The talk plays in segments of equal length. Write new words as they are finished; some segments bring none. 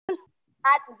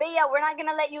At Bea, we're not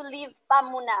gonna let you leave pa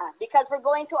muna because we're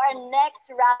going to our next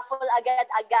raffle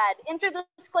agad-agad.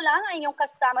 Introduce ko lang ang inyong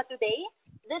kasama today.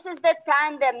 This is the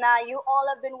tandem na you all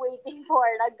have been waiting for,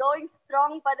 na going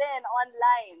strong pa din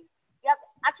online. Yep.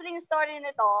 Actually, yung story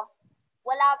nito,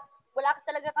 wala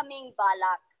talaga kaming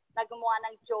balak na gumawa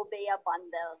ng Joe Bea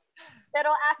bundle.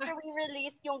 Pero after we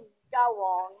released yung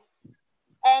Gawong,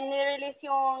 and nirelease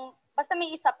yung, basta may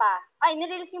isa pa,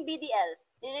 nirelease yung BDL.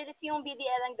 Nirelease yung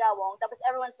BDL ng Gawong, tapos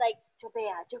everyone's like,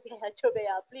 Jobea,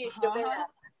 please,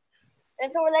 Jobea. And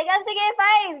so we're like, sige,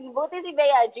 fine. Buti si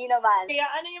Bea, G naman. Kaya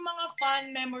ano yung mga fun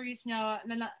memories niya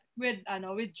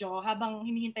with Jo habang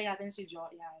hinihintay natin si Jo?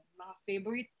 Yan, mga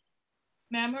favorite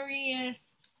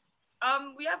memories.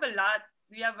 We have a lot.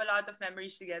 We have a lot of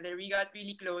memories together. We got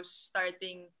really close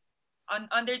starting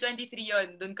under 23 yon.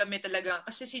 Doon kami talaga.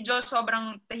 Kasi si Jo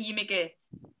sobrang tahimik eh.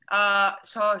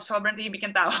 Sobrang tahimik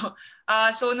ng tao.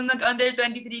 So nung nag-under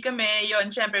 23 kami, yon,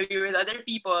 syempre we were with other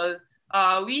people.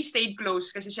 We stayed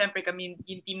close kasi syempre kami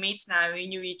yung teammates na,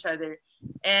 we knew each other.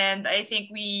 And I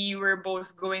think we were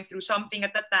both going through something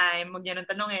at the time. Huwag niya nang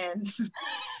tanongin.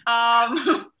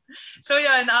 So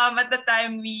yun, at the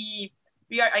time we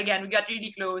got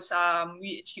really close.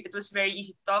 It was very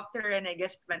easy to talk to her, and I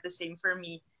guess it went the same for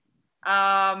me.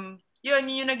 Yun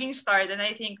yung naging start, and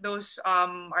I think those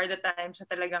are the times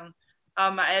na talagang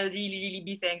I'll really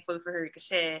be thankful for her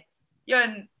kasi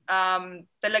yun,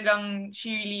 talagang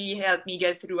she really helped me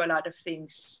get through a lot of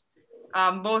things,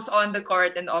 both on the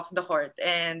court and off the court.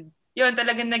 And yun,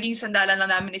 talagang naging sandalan lang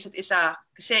namin isa't isa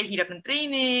kasi hirap ng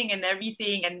training and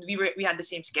everything, and we had the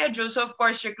same schedule, so of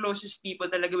course your closest people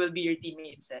talaga will be your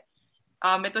teammates eh.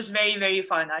 It was very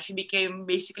fun. She became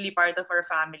basically part of our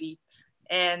family.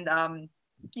 And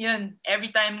yun, every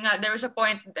time nga, there was a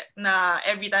point na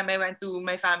every time I went to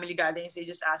my family gatherings, they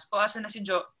just ask, asan na si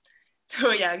Jo?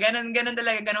 So yeah, ganun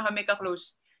talaga, ganun kami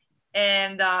ka-close.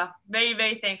 And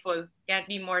very thankful. Can't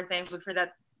be more thankful for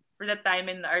that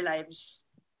time in our lives.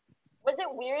 Was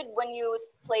it weird when you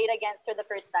played against her the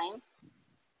first time?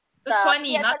 It was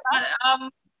funny.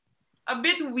 A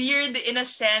bit weird in a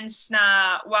sense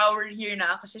na, wow, we're here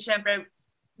na. Kasi syempre,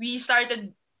 we started,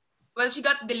 well, she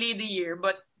got delayed a year,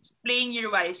 but playing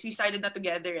year-wise, we started na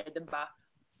together, diba?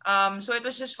 So it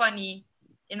was just funny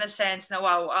in a sense na,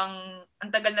 wow,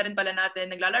 ang tagal na rin pala natin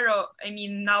naglalaro. I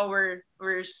mean, now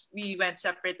we went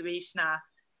separate ways na.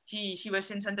 She was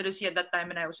in Santa Lucia at that time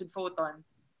and I was with Photon.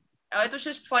 It was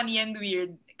just funny and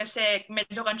weird kasi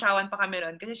medyo kantsawan pa kami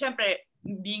ron. Kasi syempre,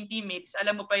 being teammates,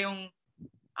 alam mo pa yung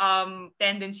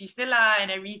tendencies nila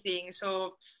and everything.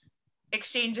 So,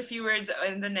 exchange a few words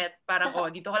in the net. Parang,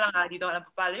 dito ka lang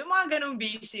papalo. Yung mga ganong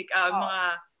basic,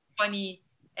 mga funny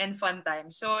and fun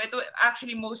times. So, ito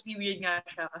actually mostly weird nga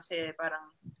siya kasi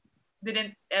parang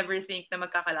didn't ever think na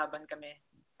magkakalaban kami.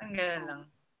 Ang ganun lang.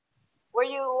 Were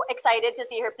you excited to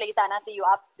see her play Sana See You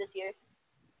Up this year?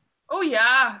 Oh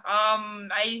yeah,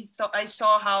 I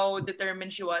saw how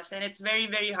determined she was, and it's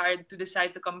very hard to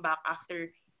decide to come back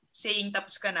after saying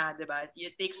tapos ka na, diba?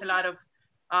 It takes a lot of,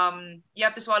 you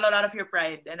have to swallow a lot of your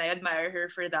pride, and I admire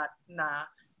her for that. Na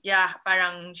yeah,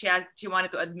 parang she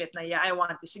wanted to admit na I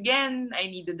want this again, I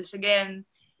needed this again,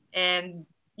 and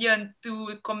yun,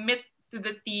 to commit to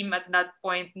the team at that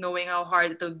point, knowing how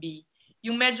hard it'll be.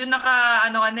 Yung medyo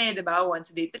diba? Once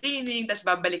a day training, tas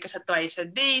babalik ka sa twice a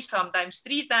day, sometimes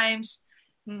 3 times.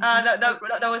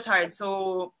 That was hard.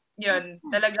 So, yun,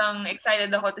 talagang excited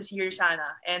ako to see her sana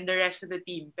and the rest of the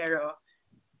team. Pero,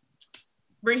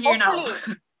 we're here now.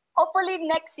 Hopefully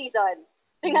next season.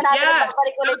 Tingnan natin kung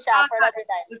babalik ulit siya for another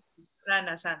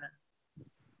time. Sana.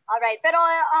 Alright, pero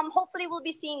hopefully we'll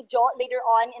be seeing Jo later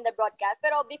on in the broadcast.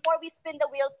 Pero before we spin the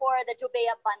wheel for the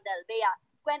Jobea bundle, Bea,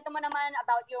 kwento mo naman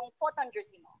about yung Photon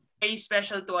jersey mo. Very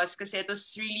special to us kasi it was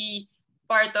really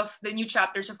part of the new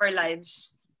chapters of our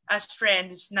lives as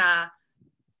friends na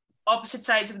opposite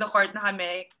sides of the court na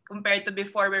kami compared to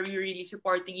before where we were really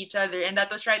supporting each other. And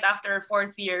that was right after her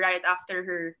 4th year, right after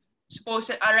her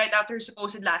supposed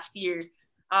last year.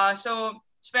 So,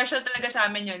 special talaga sa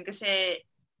amin yun kasi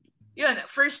yun,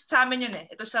 first sa amin yun eh.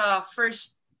 It was a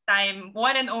first time,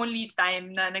 one and only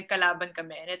time na nagkalaban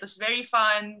kami. And it was very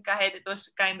fun kahit it was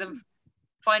kind of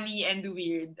funny and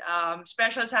weird.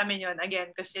 Special sa amin yun,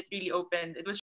 again, because it really opened. It was